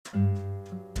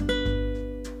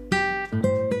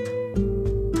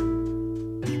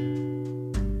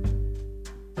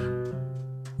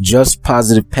Just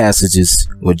Positive Passages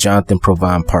with Jonathan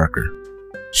Provine Parker.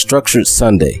 Structured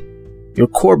Sunday. Your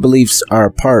core beliefs are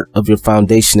a part of your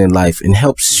foundation in life and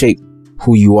help shape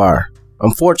who you are.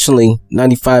 Unfortunately,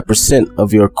 95%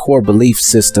 of your core belief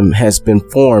system has been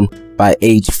formed by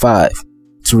age 5.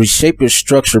 To reshape your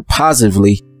structure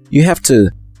positively, you have to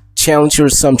challenge your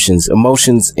assumptions,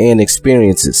 emotions, and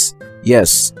experiences.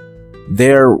 Yes,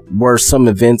 there were some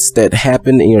events that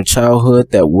happened in your childhood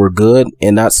that were good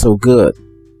and not so good.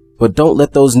 But don't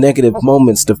let those negative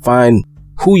moments define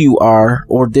who you are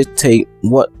or dictate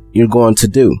what you're going to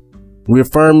do.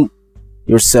 Reaffirm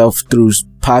yourself through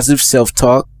positive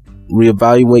self-talk,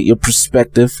 reevaluate your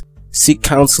perspective, seek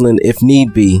counseling if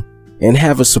need be, and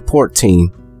have a support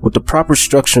team. With the proper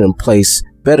structure in place,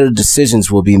 better decisions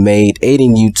will be made,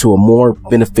 aiding you to a more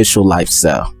beneficial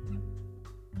lifestyle.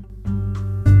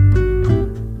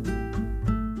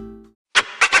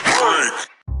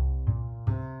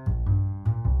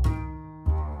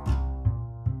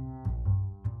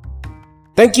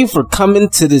 Thank you for coming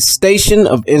to this station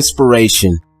of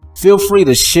inspiration. Feel free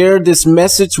to share this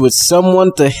message with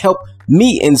someone to help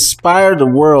me inspire the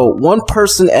world one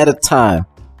person at a time.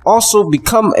 Also,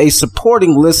 become a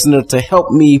supporting listener to help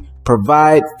me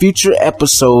provide future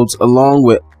episodes along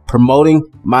with promoting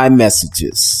my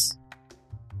messages.